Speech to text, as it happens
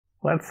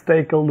Let's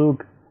take a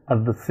look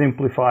at the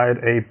Simplified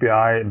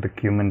API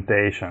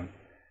documentation.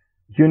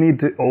 You need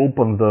to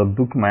open the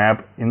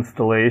Bookmap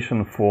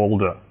installation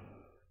folder,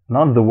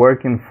 not the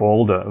working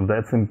folder,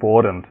 that's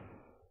important.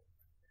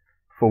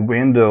 For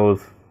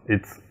Windows,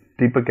 it's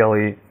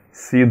typically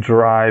C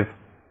drive,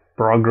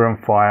 program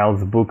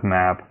files,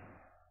 Bookmap.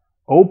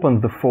 Open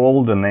the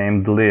folder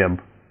named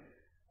lib.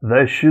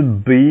 There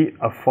should be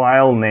a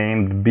file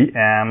named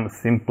bm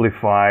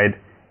simplified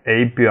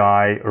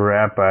API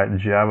wrapper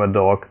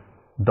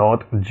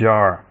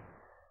javadoc.jar.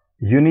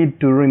 You need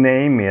to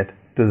rename it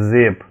to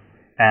zip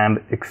and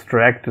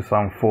extract to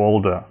some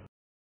folder.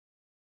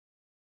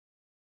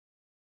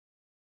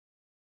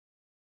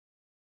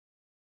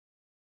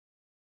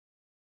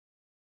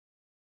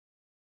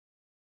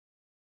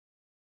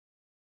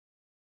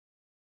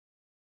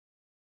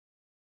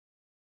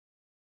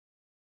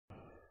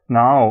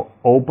 Now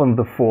open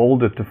the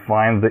folder to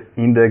find the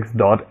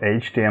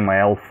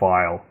index.html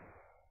file.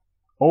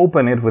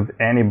 Open it with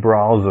any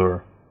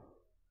browser.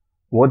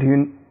 What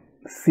you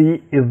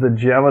see is the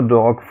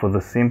Javadoc for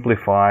the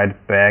simplified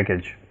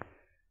package.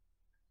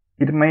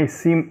 It may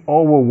seem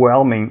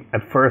overwhelming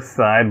at first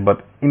sight,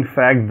 but in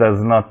fact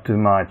there's not too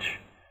much.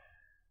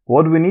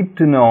 What we need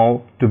to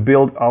know to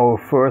build our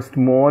first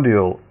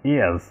module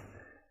is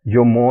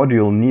your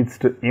module needs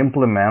to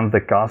implement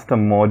the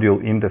custom module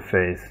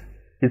interface.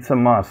 It's a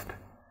must.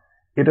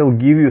 It'll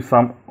give you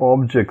some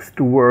objects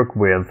to work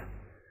with.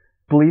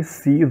 Please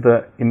see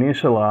the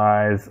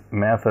initialize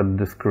method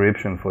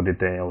description for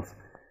details.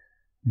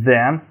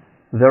 Then,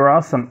 there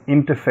are some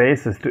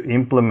interfaces to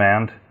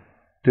implement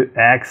to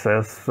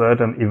access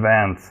certain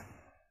events.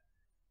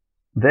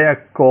 They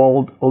are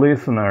called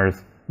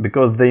listeners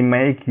because they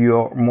make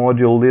your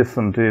module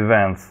listen to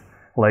events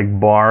like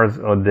bars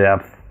or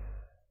depth.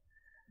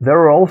 There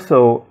are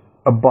also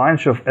a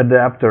bunch of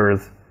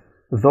adapters.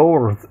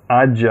 Those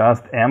are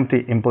just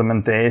empty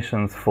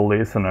implementations for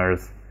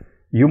listeners.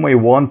 You may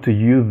want to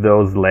use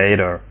those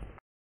later.